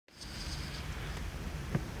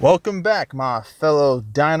Welcome back, my fellow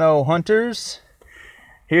dino hunters.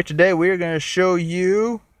 Here today we are going to show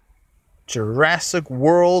you Jurassic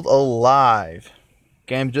World Alive.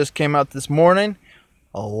 Game just came out this morning.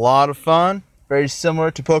 A lot of fun. Very similar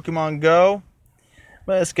to Pokemon Go,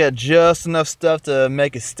 but it's got just enough stuff to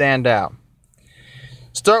make it stand out.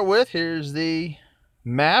 Start with, here's the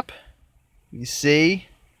map. You can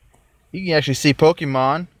actually see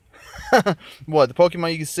Pokemon. What the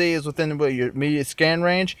Pokemon you can see is within your immediate scan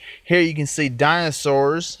range. Here you can see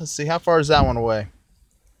dinosaurs. Let's see, how far is that one away?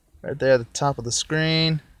 Right there at the top of the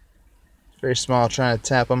screen. Very small, trying to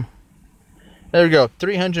tap them. There we go,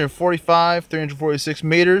 346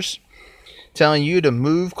 meters, telling you to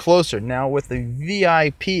move closer. Now with the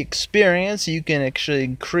VIP experience, you can actually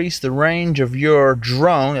increase the range of your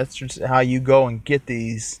drone. That's just how you go and get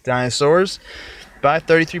these dinosaurs, by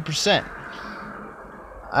 33%.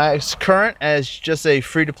 As current, as just a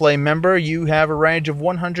free-to-play member, you have a range of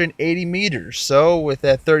 180 meters. So with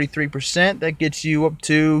that 33%, that gets you up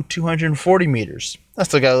to 240 meters. I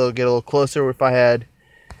still got to get a little closer if I had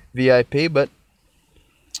VIP, but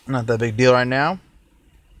not that big deal right now.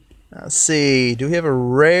 Let's see, do we have a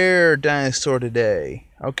rare dinosaur today?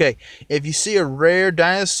 Okay, if you see a rare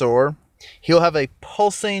dinosaur, he'll have a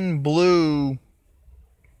pulsing blue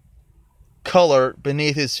color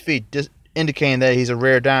beneath his feet, just indicating that he's a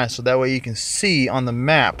rare dinosaur. That way you can see on the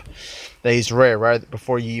map that he's rare right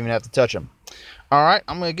before you even have to touch him. Alright,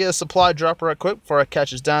 I'm going to get a supply drop right quick before I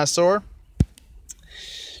catch this dinosaur.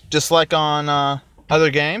 Just like on other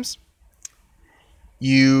games,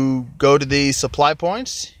 you go to the supply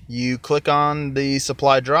points, you click on the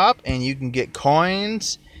supply drop, and you can get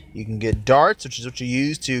coins, you can get darts, which is what you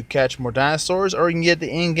use to catch more dinosaurs, or you can get the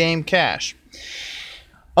in-game cash.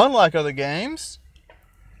 Unlike other games,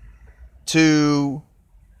 you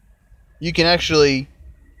can actually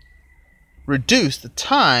reduce the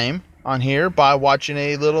time on here by watching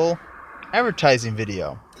a little advertising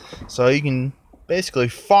video. So you can basically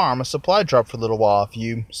farm a supply drop for a little while if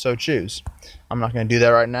you so choose. I'm not going to do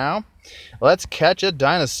that right now. Let's catch a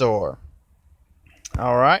dinosaur.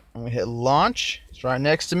 Alright, I'm going to hit launch. It's right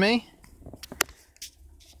next to me.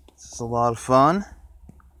 This is a lot of fun.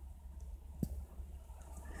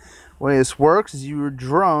 The way this works is your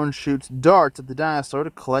drone shoots darts at the dinosaur to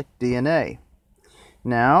collect DNA.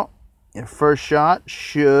 Now, your first shot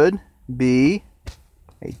should be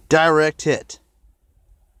a direct hit.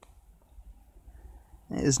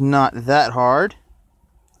 It is not that hard.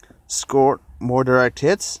 Score more direct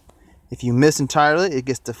hits. If you miss entirely, it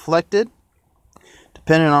gets deflected.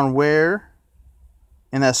 Depending on where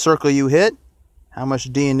in that circle you hit, how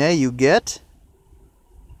much DNA you get.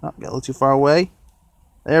 Oh, got a little too far away.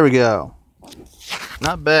 There we go.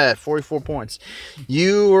 Not bad. 44 points.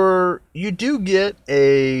 You do get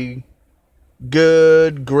a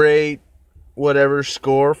good, great, whatever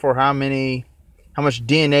score for how much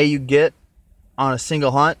DNA you get on a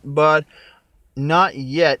single hunt, but not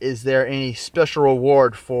yet is there any special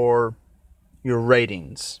reward for your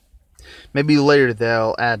ratings. Maybe later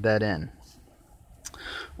they'll add that in.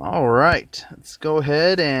 Alright, let's go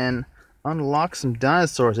ahead and unlock some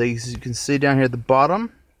dinosaurs. As you can see down here at the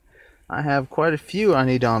bottom, I have quite a few I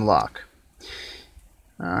need to unlock.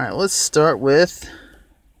 Alright, let's start with,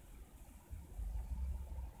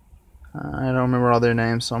 I don't remember all their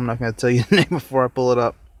names, so I'm not going to tell you the name before I pull it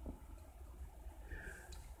up.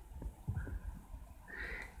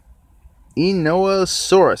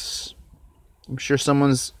 Enosaurus. I'm sure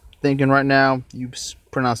someone's thinking right now you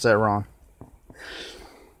pronounced that wrong.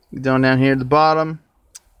 Down here at the bottom,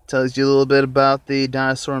 tells you a little bit about the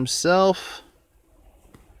dinosaur himself.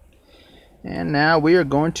 And now we are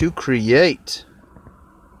going to create.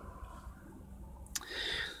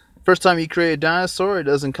 First time you create a dinosaur, it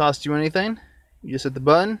doesn't cost you anything. You just hit the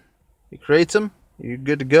button, it creates them, you're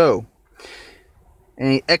good to go.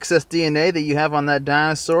 Any excess DNA that you have on that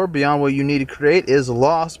dinosaur beyond what you need to create is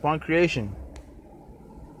lost upon creation.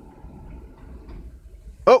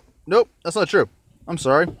 Oh, nope, that's not true. I'm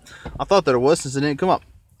sorry. I thought that it was since it didn't come up.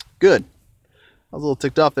 Good. I was a little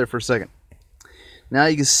ticked off there for a second. Now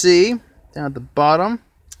you can see down at the bottom,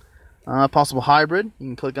 possible hybrid. You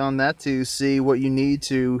can click on that to see what you need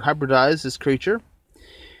to hybridize this creature.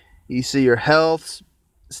 You see your health,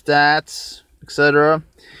 stats, etc.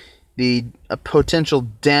 The potential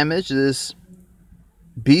damage this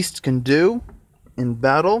beast can do in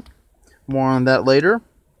battle. More on that later.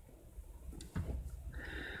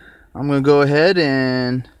 I'm going to go ahead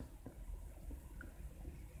and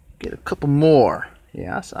get a couple more.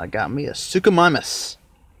 Yes, I got me a Suchomimus.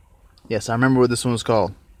 Yes, I remember what this one was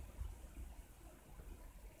called.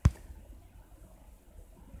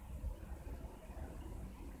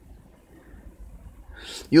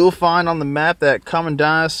 You'll find on the map that common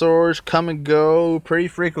dinosaurs come and go pretty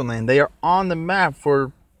frequently, and they are on the map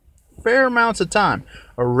for fair amounts of time.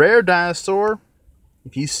 A rare dinosaur,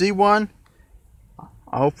 if you see one,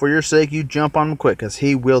 I hope for your sake you jump on him quick, because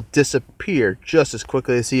he will disappear just as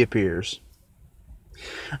quickly as he appears.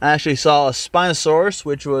 I actually saw a Spinosaurus,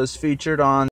 which was featured on